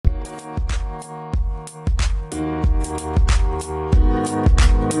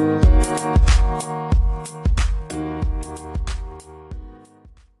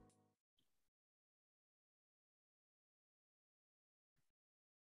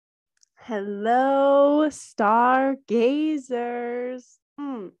Hello, stargazers.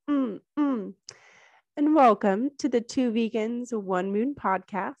 And welcome to the Two Vegans, One Moon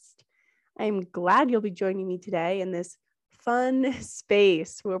podcast. I'm glad you'll be joining me today in this fun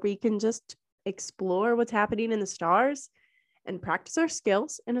space where we can just explore what's happening in the stars and practice our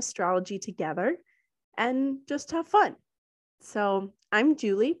skills in astrology together and just have fun. So I'm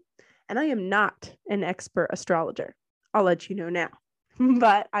Julie, and I am not an expert astrologer. I'll let you know now.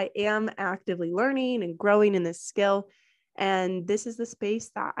 But I am actively learning and growing in this skill. And this is the space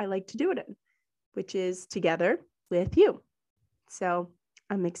that I like to do it in, which is together with you. So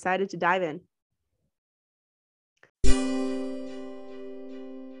I'm excited to dive in.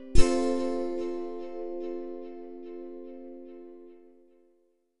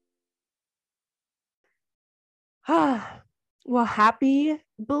 Well, happy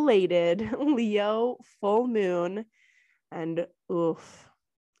belated Leo full moon. And oof,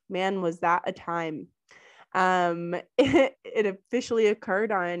 man, was that a time. It officially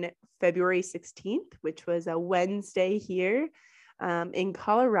occurred on February 16th, which was a Wednesday here in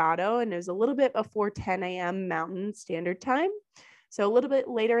Colorado, and it was a little bit before 10 a.m. Mountain Standard Time. So a little bit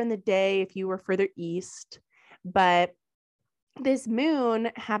later in the day if you were further east. But this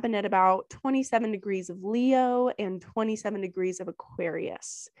moon happened at about 27 degrees of Leo and 27 degrees of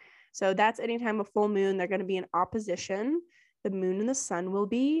Aquarius. So that's anytime a full moon, they're going to be in opposition. The moon and the sun will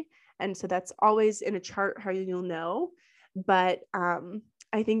be. And so that's always in a chart how you'll know. But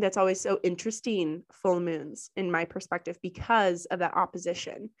I think that's always so interesting, full moons, in my perspective, because of that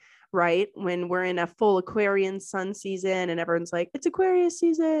opposition, right? When we're in a full Aquarian sun season and everyone's like, it's Aquarius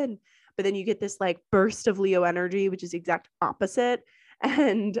season. But then you get this like burst of Leo energy, which is the exact opposite.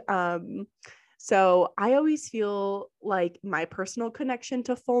 And so I always feel like my personal connection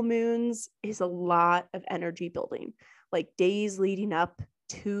to full moons is a lot of energy building, like days leading up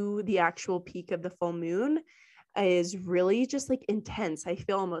to the actual peak of the full moon is really just like intense. I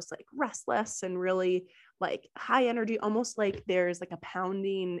feel almost like restless and really like high energy, almost like there's like a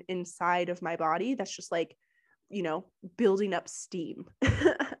pounding inside of my body that's just like, you know, building up steam.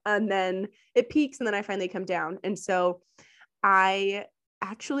 And then it peaks and then I finally come down. And so I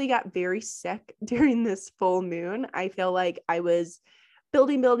actually got very sick during this full moon. I feel like I was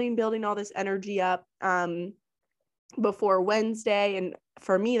building all this energy up before Wednesday. And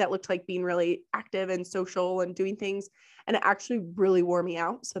for me, that looked like being really active and social and doing things. And it actually really wore me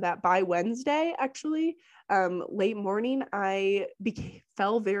out. So that by Wednesday, actually, late morning, I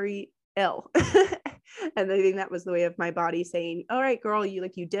fell very ill. And I think that was the way of my body saying, all right, girl,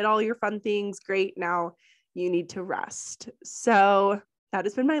 you did all your fun things. Great. Now you need to rest. So that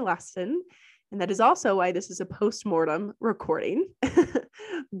has been my lesson. And that is also why this is a post-mortem recording.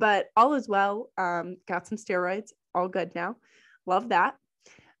 But all is well. Got some steroids. All good now. Love that.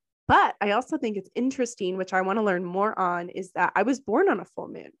 But I also think it's interesting, which I want to learn more on, is that I was born on a full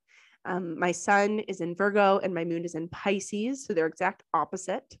moon. My sun is in Virgo and my moon is in Pisces. So they're exact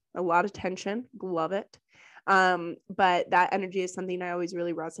opposite. A lot of tension. Love it. But that energy is something I always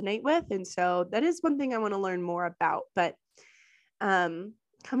really resonate with. And so that is one thing I want to learn more about. But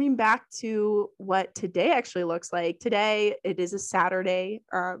coming back to what today actually looks like. Today, it is a Saturday,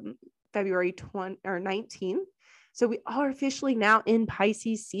 February 19th. So we are officially now in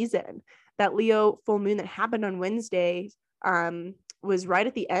Pisces season. That Leo full moon that happened on Wednesday was right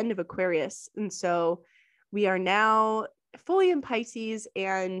at the end of Aquarius. And so we are now fully in Pisces,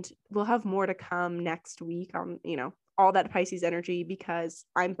 and we'll have more to come next week on, you know, all that Pisces energy, because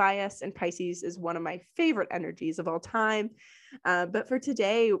I'm biased and Pisces is one of my favorite energies of all time. But for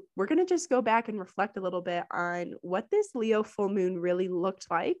today, we're going to just go back and reflect a little bit on what this Leo full moon really looked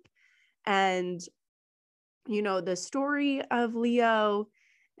like. And, you know, the story of Leo,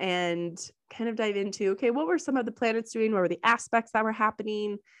 and kind of dive into, okay, what were some of the planets doing? What were the aspects that were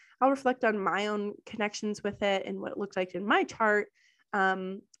happening? I'll reflect on my own connections with it and what it looked like in my chart.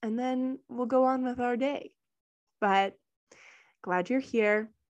 And then we'll go on with our day. But glad you're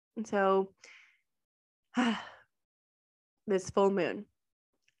here. And so this full moon,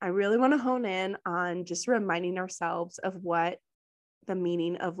 I really want to hone in on just reminding ourselves of what the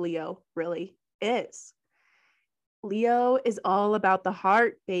meaning of Leo really is. Leo is all about the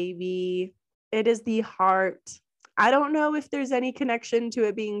heart, baby. It is the heart. I don't know if there's any connection to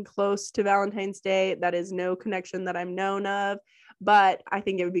it being close to Valentine's Day. That is no connection that I'm known of, but I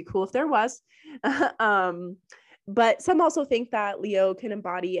think it would be cool if there was. But some also think that Leo can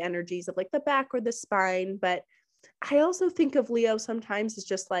embody energies of like the back or the spine. But I also think of Leo sometimes as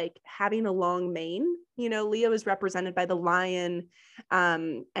just like having a long mane. You know, Leo is represented by the lion,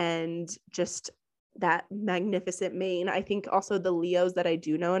 and just that magnificent mane. I think also the Leos that I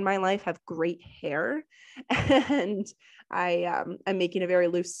do know in my life have great hair, and I'm making a very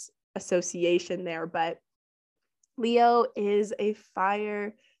loose association there, but Leo is a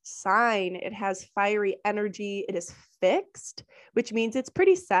fire sign. It has fiery energy. It is fixed, which means it's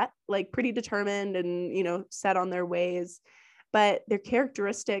pretty set, like pretty determined and, set on their ways. But their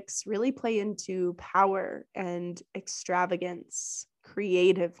characteristics really play into power and extravagance,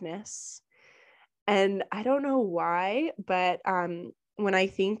 creativeness. And I don't know why, but when I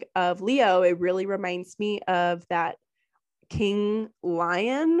think of Leo, it really reminds me of that King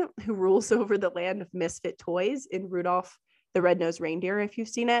Lion who rules over the land of misfit toys in Rudolph the Red-Nosed Reindeer, if you've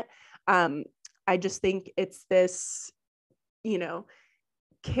seen it. I just think it's this,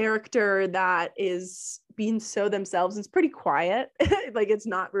 character that is being so themselves. It's pretty quiet. Like it's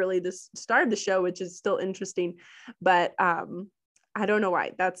not really the star of the show, which is still interesting. But I don't know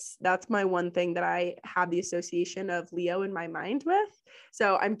why. That's my one thing that I have the association of Leo in my mind with.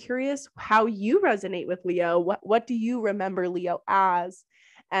 So I'm curious how you resonate with Leo. What do you remember Leo as?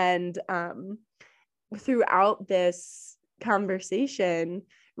 And throughout this conversation,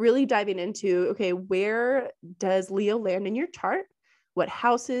 really diving into, okay, where does Leo land in your chart? What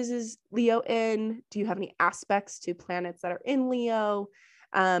houses is Leo in? Do you have any aspects to planets that are in Leo?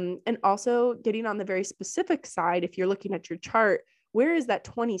 And also getting on the very specific side, if you're looking at your chart, where is that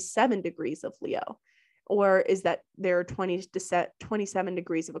 27 degrees of Leo? Or is that there are 27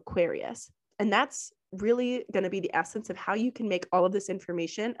 degrees of Aquarius? And that's really going to be the essence of how you can make all of this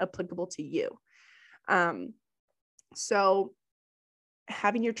information applicable to you. So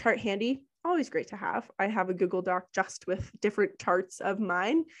having your chart handy, always great to have. I have a Google Doc just with different charts of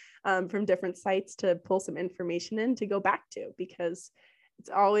mine from different sites to pull some information in to go back to, because it's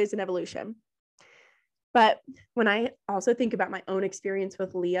always an evolution. But when I also think about my own experience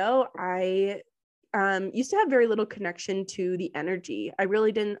with Leo, I used to have very little connection to the energy. I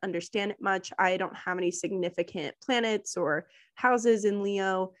really didn't understand it much. I don't have any significant planets or houses in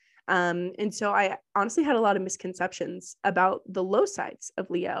Leo. And so I honestly had a lot of misconceptions about the low sides of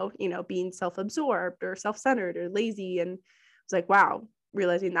Leo, being self-absorbed or self-centered or lazy. And I was like, wow,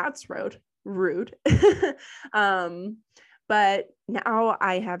 realizing that's rude. But now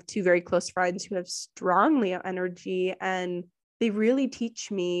I have two very close friends who have strong Leo energy, and they really teach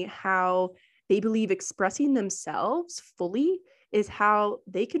me how they believe expressing themselves fully is how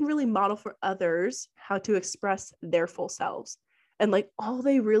they can really model for others how to express their full selves. And like all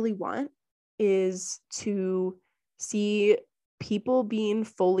they really want is to see people being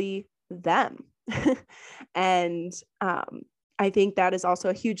fully them. And I think that is also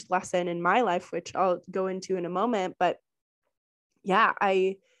a huge lesson in my life, which I'll go into in a moment. But yeah,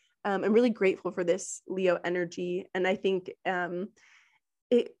 I'm really grateful for this Leo energy. And I think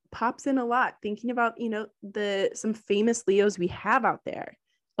it pops in a lot thinking about, some famous Leos we have out there.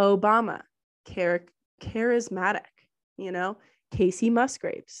 Obama, charismatic, Casey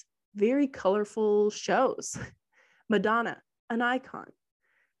Musgraves, very colorful shows. Madonna, an icon.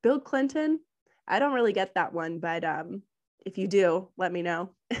 Bill Clinton, I don't really get that one, but if you do, let me know.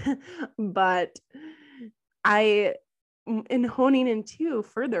 But in honing in too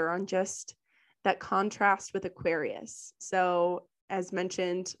further on just that contrast with Aquarius. So as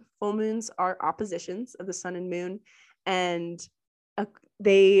mentioned, full moons are oppositions of the sun and moon, and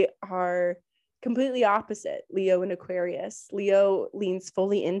they are completely opposite, Leo and Aquarius. Leo leans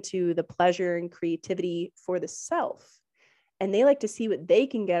fully into the pleasure and creativity for the self, and they like to see what they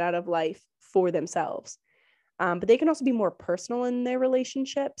can get out of life for themselves. But they can also be more personal in their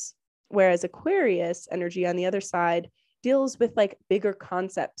relationships, whereas Aquarius energy on the other side deals with like bigger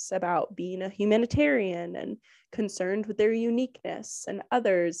concepts about being a humanitarian and concerned with their uniqueness and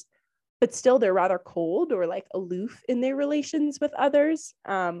others, but still they're rather cold or like aloof in their relations with others.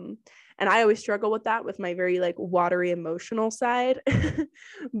 And I always struggle with that with my very like watery emotional side.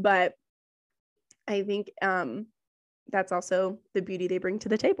 But I think that's also the beauty they bring to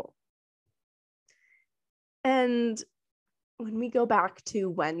the table. And when we go back to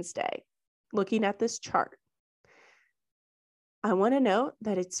Wednesday, looking at this chart, I want to note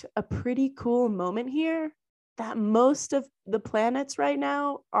that it's a pretty cool moment here that most of the planets right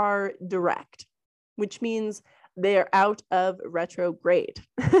now are direct, which means they're out of retrograde.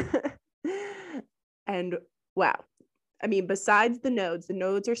 And wow, I mean, besides the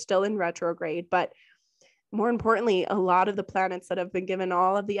nodes are still in retrograde, but more importantly, a lot of the planets that have been given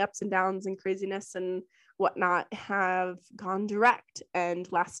all of the ups and downs and craziness and whatnot have gone direct. And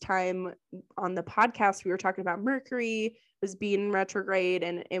last time on the podcast, we were talking about Mercury was being retrograde,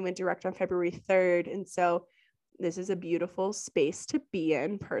 and it went direct on February 3rd. And so this is a beautiful space to be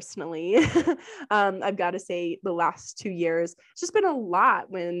in personally. I've got to say the last 2 years, it's just been a lot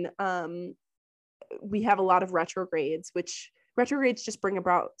when we have a lot of retrogrades, which retrogrades just bring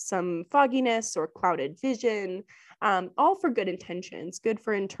about some fogginess or clouded vision, all for good intentions, good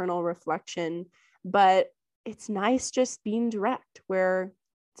for internal reflection. But it's nice just being direct, where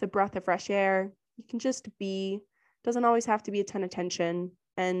it's a breath of fresh air. You can just be, doesn't always have to be a ton of tension.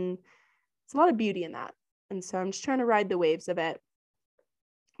 And it's a lot of beauty in that. And so I'm just trying to ride the waves of it.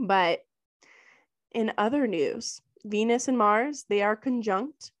 But in other news, Venus and Mars, they are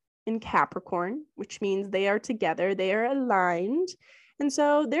conjunct in Capricorn, which means they are together, they are aligned. And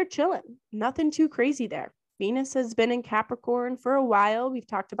so they're chilling, nothing too crazy there. Venus has been in Capricorn for a while. We've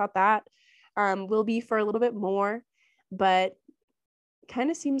talked about that. Will be for a little bit more, but kind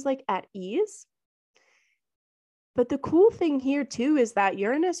of seems like at ease. But the cool thing here too is that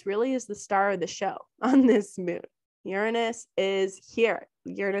Uranus really is the star of the show on this moon. Uranus is here.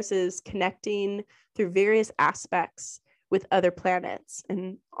 Uranus is connecting through various aspects with other planets.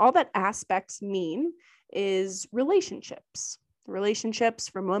 And all that aspects mean is relationships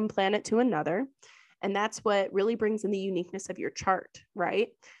from one planet to another. And that's what really brings in the uniqueness of your chart, right?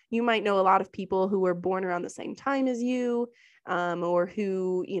 You might know a lot of people who were born around the same time as you, or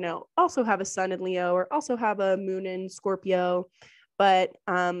who, also have a sun in Leo or also have a moon in Scorpio. But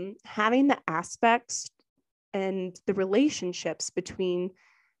having the aspects and the relationships between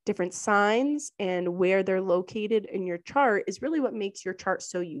different signs and where they're located in your chart is really what makes your chart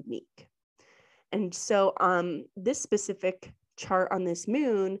so unique. And so this specific chart on this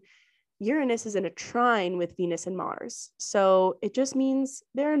moon, Uranus is in a trine with Venus and Mars. So it just means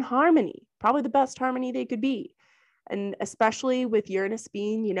they're in harmony, probably the best harmony they could be. And especially with Uranus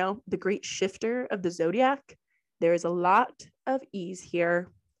being, the great shifter of the zodiac, there is a lot of ease here.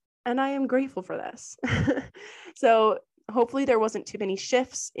 And I am grateful for this. So hopefully there wasn't too many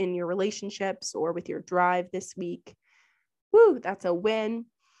shifts in your relationships or with your drive this week. Woo, that's a win.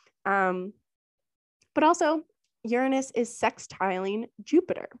 But also Uranus is sextiling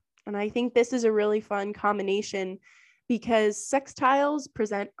Jupiter. And I think this is a really fun combination because sextiles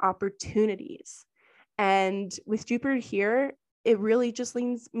present opportunities. And with Jupiter here, it really just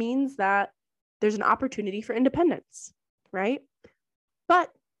means that there's an opportunity for independence, right?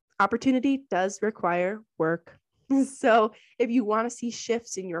 But opportunity does require work. So if you want to see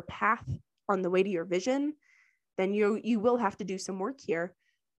shifts in your path on the way to your vision, then you will have to do some work here.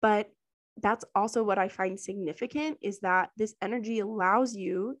 But that's also what I find significant, is that this energy allows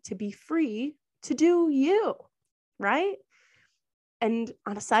you to be free to do you, right? And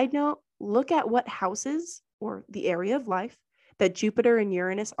on a side note, look at what houses or the area of life that Jupiter and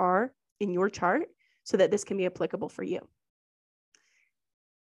Uranus are in your chart so that this can be applicable for you.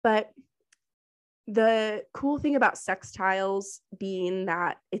 But the cool thing about sextiles being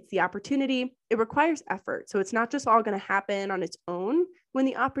that it's the opportunity, it requires effort. So it's not just all going to happen on its own when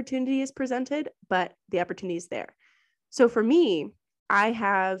the opportunity is presented, but the opportunity is there. So for me, I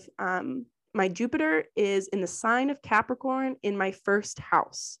have my Jupiter is in the sign of Capricorn in my first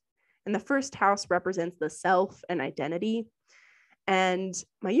house. And the first house represents the self and identity. And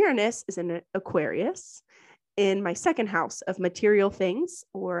my Uranus is in Aquarius in my second house of material things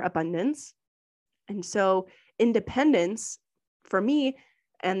or abundance. And so independence for me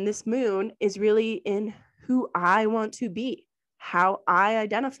and this moon is really in who I want to be, how I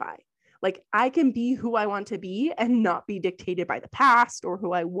identify. Like I can be who I want to be and not be dictated by the past or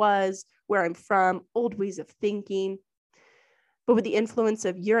who I was, where I'm from, old ways of thinking. But with the influence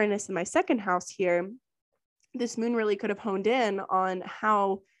of Uranus in my second house here, this moon really could have honed in on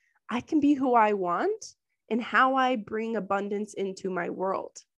how I can be who I want and how I bring abundance into my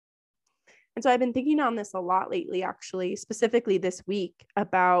world. And so I've been thinking on this a lot lately, actually, specifically this week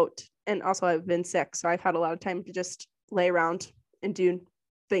about, and also I've been sick, so I've had a lot of time to just lay around and do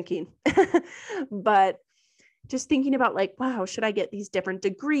thinking. But just thinking about like, wow, should I get these different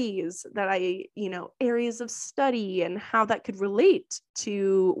degrees that I, areas of study and how that could relate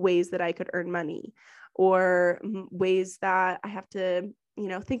to ways that I could earn money or ways that I have to,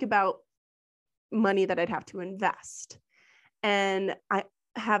 think about money that I'd have to invest. And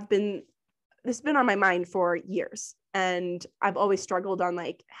this has been on my mind for years. And I've always struggled on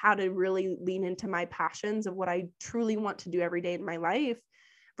like how to really lean into my passions of what I truly want to do every day in my life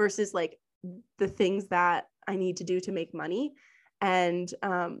versus like the things that I need to do to make money. And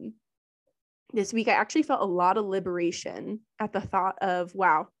this week, I actually felt a lot of liberation at the thought of,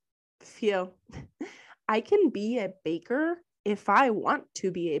 wow, Fio, I can be a baker if I want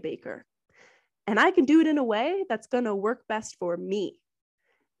to be a baker. And I can do it in a way that's going to work best for me.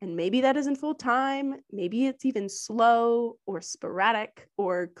 And maybe that isn't full time. Maybe it's even slow or sporadic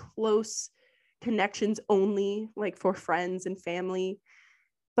or close connections only, like for friends and family.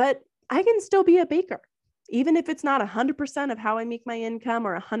 But I can still be a baker, even if it's not 100% of how I make my income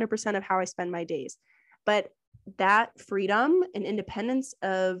or 100% of how I spend my days. But that freedom and independence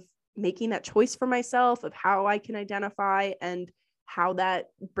of making that choice for myself, of how I can identify and how that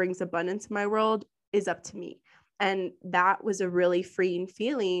brings abundance in my world, is up to me. And that was a really freeing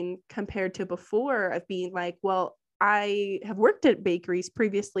feeling compared to before of being like, well, I have worked at bakeries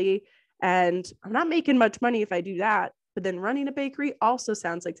previously and I'm not making much money if I do that. But then running a bakery also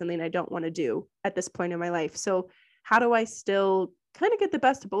sounds like something I don't want to do at this point in my life. So how do I still kind of get the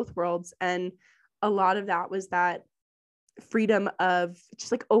best of both worlds? And a lot of that was that freedom of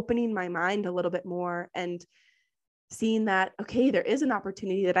just like opening my mind a little bit more and seeing that, okay, there is an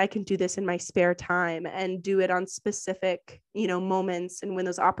opportunity that I can do this in my spare time and do it on specific, moments. And when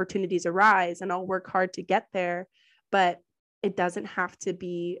those opportunities arise, and I'll work hard to get there, but it doesn't have to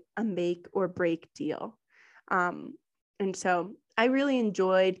be a make or break deal. And so I really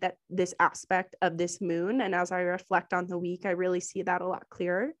enjoyed this aspect of this moon. And as I reflect on the week, I really see that a lot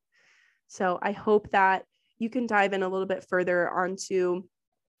clearer. So I hope that you can dive in a little bit further onto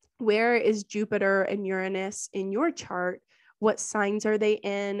where is Jupiter and Uranus in your chart? What signs are they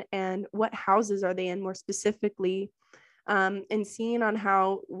in? And what houses are they in more specifically? And seeing on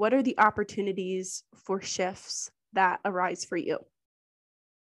what are the opportunities for shifts that arise for you?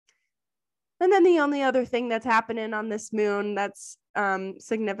 And then the only other thing that's happening on this moon that's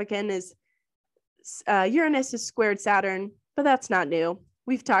significant is Uranus is squared Saturn, but that's not new.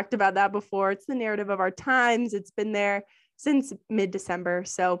 We've talked about that before. It's the narrative of our times. It's been there since mid-December.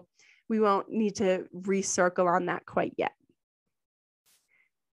 So we won't need to recircle on that quite yet.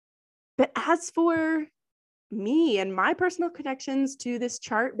 But as for me and my personal connections to this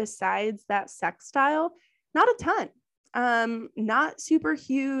chart, besides that sextile, not a ton. Not super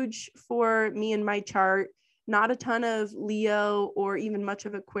huge for me and my chart, not a ton of Leo or even much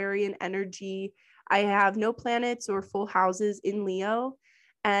of Aquarian energy. I have no planets or full houses in Leo.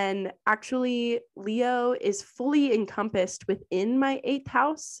 And actually, Leo is fully encompassed within my 8th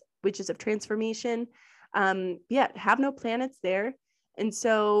house, which is of transformation. Have no planets there. And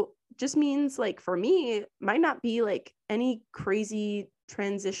so just means like for me, might not be like any crazy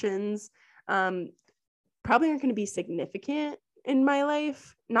transitions. Probably aren't going to be significant in my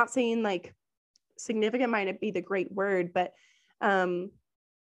life. Not saying like significant might not be the great word, but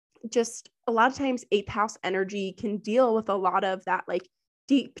just a lot of times 8th house energy can deal with a lot of that like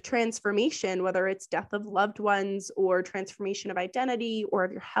deep transformation, whether it's death of loved ones or transformation of identity or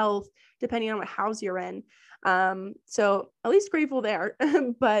of your health, depending on what house you're in. So at least grateful there.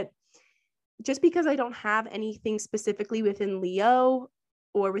 But just because I don't have anything specifically within Leo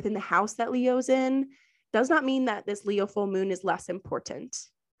or within the house that Leo's in, does not mean that this Leo full moon is less important,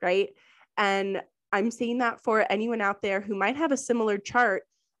 right? And I'm saying that for anyone out there who might have a similar chart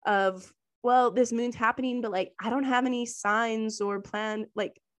of, well, this moon's happening, but like I don't have any signs or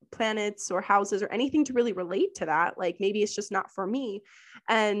planets or houses or anything to really relate to that. Like maybe it's just not for me.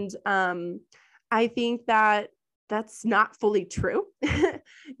 And I think that that's not fully true.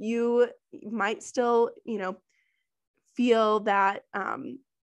 You might still, feel that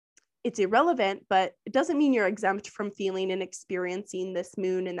it's irrelevant, but it doesn't mean you're exempt from feeling and experiencing this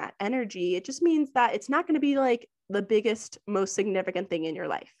moon and that energy. It just means that it's not going to be like the biggest, most significant thing in your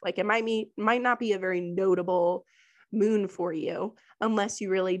life. Like it might not be a very notable moon for you unless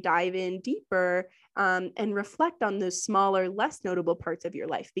you really dive in deeper and reflect on those smaller, less notable parts of your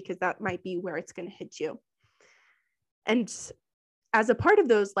life, because that might be where it's going to hit you. And as a part of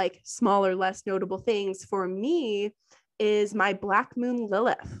those like smaller, less notable things for me is my Black Moon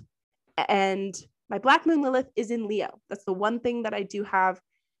Lilith. And my Black Moon Lilith is in Leo. That's the one thing that I do have.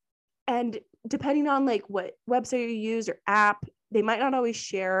 And depending on like what website you use or app, they might not always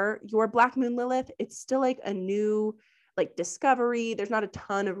share your Black Moon Lilith. It's still like a new like discovery. There's not a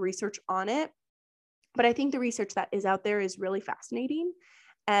ton of research on it, but I think the research that is out there is really fascinating.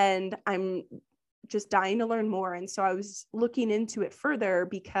 And I'm just dying to learn more. And so I was looking into it further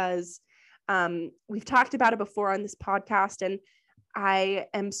because we've talked about it before on this podcast, and I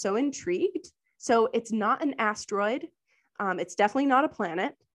am so intrigued. So it's not an asteroid. It's definitely not a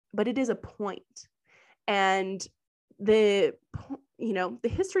planet, but it is a point. And the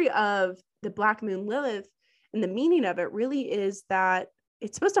history of the Black Moon Lilith and the meaning of it really is that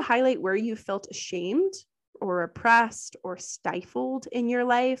it's supposed to highlight where you felt ashamed or oppressed or stifled in your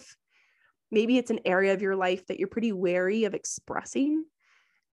life. Maybe it's an area of your life that you're pretty wary of expressing.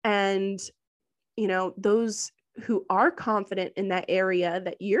 And, those who are confident in that area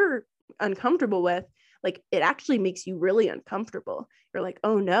that you're uncomfortable with, like it actually makes you really uncomfortable. You're like,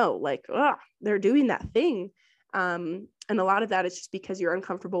 oh no, like, they're doing that thing. And a lot of that is just because you're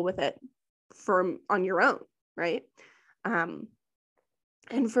uncomfortable with it on your own, right? And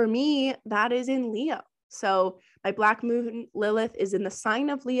for me, that is in Leo. So my Black Moon Lilith is in the sign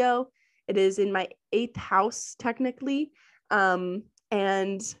of Leo. It is in my 8th house, technically. And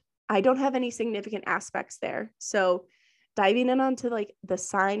I don't have any significant aspects there. So diving in onto like the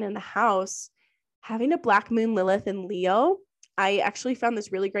sign and the house, having a Black Moon Lilith in Leo, I actually found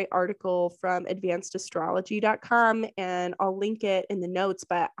this really great article from advancedastrology.com, and I'll link it in the notes,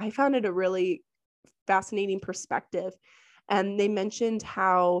 but I found it a really fascinating perspective. And they mentioned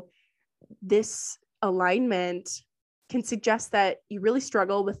how this alignment can suggest that you really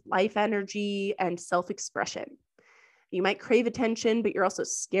struggle with life energy and self-expression. You might crave attention, but you're also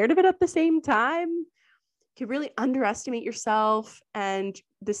scared of it at the same time. You can really underestimate yourself, and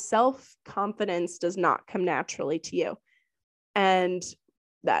the self-confidence does not come naturally to you. And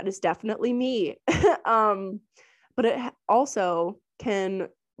that is definitely me. But it also can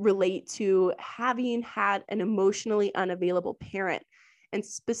relate to having had an emotionally unavailable parent, and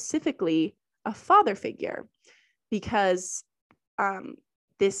specifically a father figure, because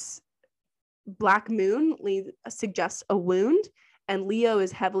this Black Moon suggests a wound, and Leo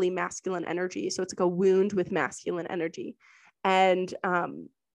is heavily masculine energy. So it's like a wound with masculine energy. And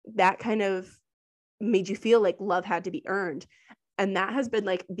that kind of made you feel like love had to be earned. And that has been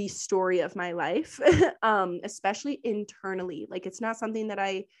like the story of my life, especially internally. Like it's not something that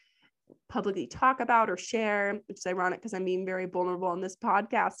I publicly talk about or share, which is ironic because I'm being very vulnerable on this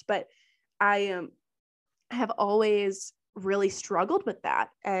podcast, but I have always really struggled with that.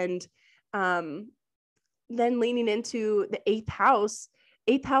 And then leaning into the 8th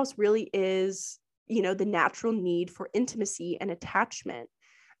house really is, the natural need for intimacy and attachment.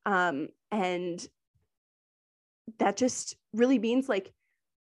 And that just really means like,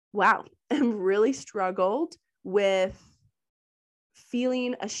 wow, I'm really struggled with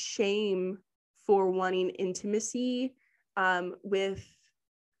feeling a shame for wanting intimacy with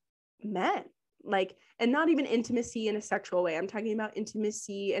men, like, and not even intimacy in a sexual way. I'm talking about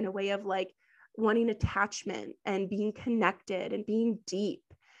intimacy in a way of like wanting attachment and being connected and being deep,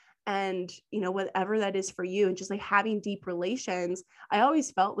 and whatever that is for you, and just like having deep relations, I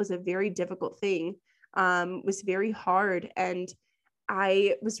always felt was a very difficult thing, was very hard. And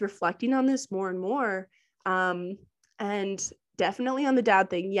I was reflecting on this more and more, and definitely on the dad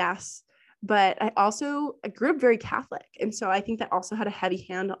thing, yes, but I grew up very Catholic, and so I think that also had a heavy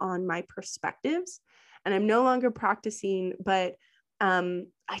hand on my perspectives. And I'm no longer practicing, but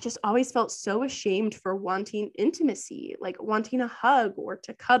I just always felt so ashamed for wanting intimacy, like wanting a hug or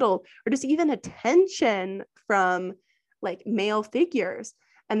to cuddle or just even attention from like male figures,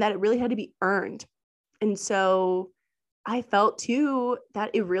 and that it really had to be earned. And so I felt too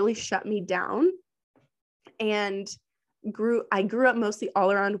that it really shut me down. And I grew up mostly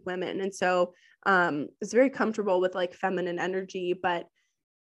all around women. And so I was very comfortable with like feminine energy, but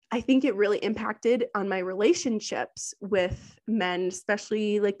I think it really impacted on my relationships with men,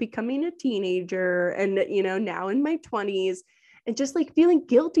 especially like becoming a teenager and, now in my 20s, and just like feeling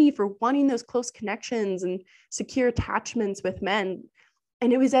guilty for wanting those close connections and secure attachments with men.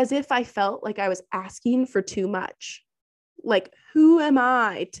 And it was as if I felt like I was asking for too much. Like, who am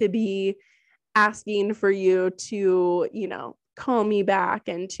I to be asking for you to, call me back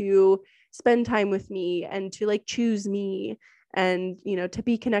and to spend time with me and to like choose me and, to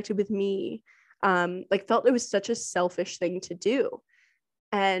be connected with me. Like felt it was such a selfish thing to do.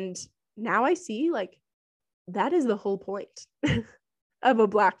 And now I see like that is the whole point of a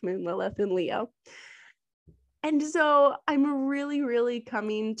Black Moon Lilith in Leo. And so I'm really, really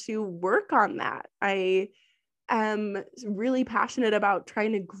coming to work on that. I am really passionate about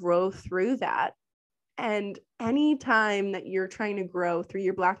trying to grow through that. And any time that you're trying to grow through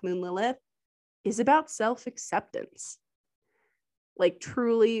your Black Moon Lilith is about self-acceptance, like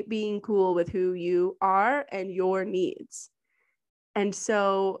truly being cool with who you are and your needs. And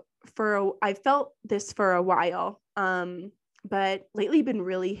so I felt this for a while, but lately been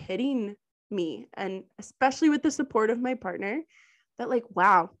really hitting me, and especially with the support of my partner, that like,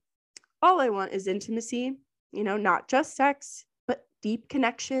 wow, all I want is intimacy, not just sex, but deep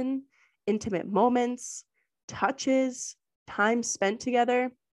connection, intimate moments, touches, time spent together,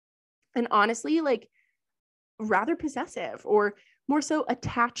 and honestly, like rather possessive or more so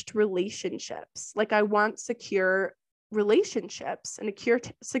attached relationships. Like I want secure relationships and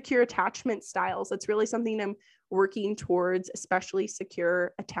secure attachment styles. That's really something I'm working towards, especially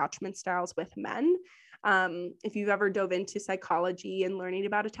secure attachment styles with men. If you've ever dove into psychology and learning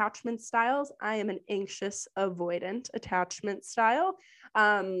about attachment styles, I am an anxious avoidant attachment style.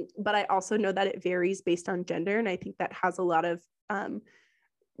 But I also know that it varies based on gender. And I think that has a lot of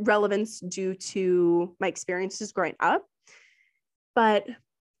relevance due to my experiences growing up. But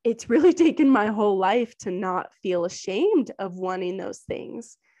it's really taken my whole life to not feel ashamed of wanting those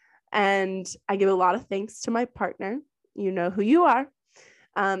things. And I give a lot of thanks to my partner, you know who you are,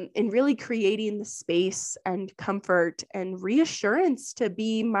 in really creating the space and comfort and reassurance to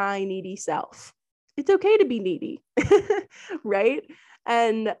be my needy self. It's okay to be needy, right?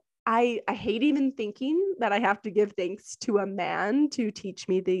 And I hate even thinking that I have to give thanks to a man to teach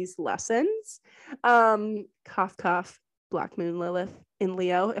me these lessons. Cough, cough, Black Moon Lilith in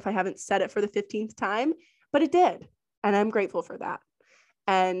Leo, if I haven't said it for the 15th time, but it did. And I'm grateful for that.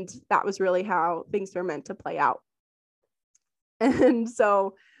 And that was really how things were meant to play out. And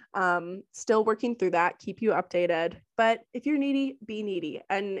so still working through that, keep you updated. But if you're needy, be needy.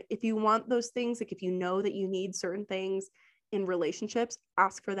 And if you want those things, like if you know that you need certain things in relationships,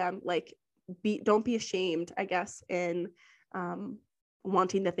 ask for them. Like don't be ashamed, I guess, in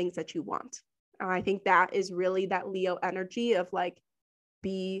wanting the things that you want. I think that is really that Leo energy of like,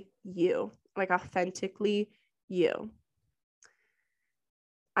 be you, like authentically you.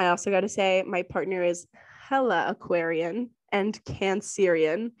 I also got to say my partner is hella Aquarian and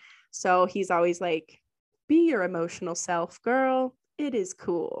Cancerian. So he's always like, be your emotional self, girl. It is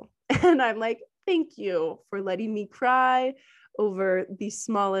cool. And I'm like, thank you for letting me cry over the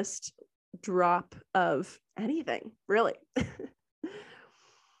smallest drop of anything, really.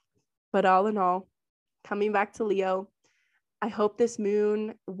 But all in all, coming back to Leo, I hope this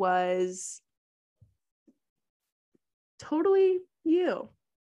moon was totally you.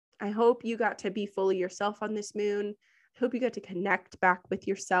 I hope you got to be fully yourself on this moon. I hope you got to connect back with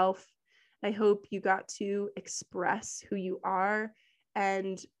yourself. I hope you got to express who you are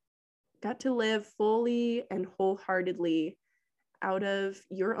and got to live fully and wholeheartedly out of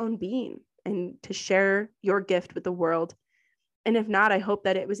your own being and to share your gift with the world. And if not, I hope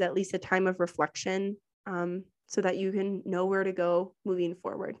that it was at least a time of reflection so that you can know where to go moving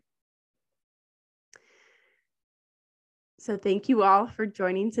forward. So thank you all for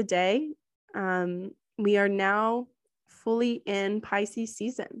joining today. We are now fully in Pisces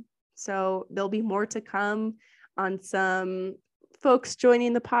season. So there'll be more to come on some folks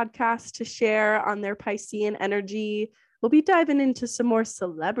joining the podcast to share on their Piscean energy. We'll be diving into some more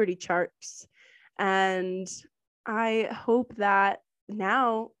celebrity charts. And I hope that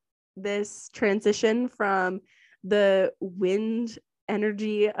now this transition from the wind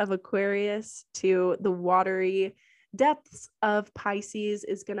energy of Aquarius to the watery depths of Pisces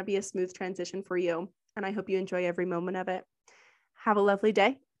is going to be a smooth transition for you. And I hope you enjoy every moment of it. Have a lovely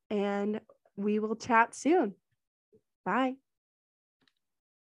day, and we will chat soon. Bye.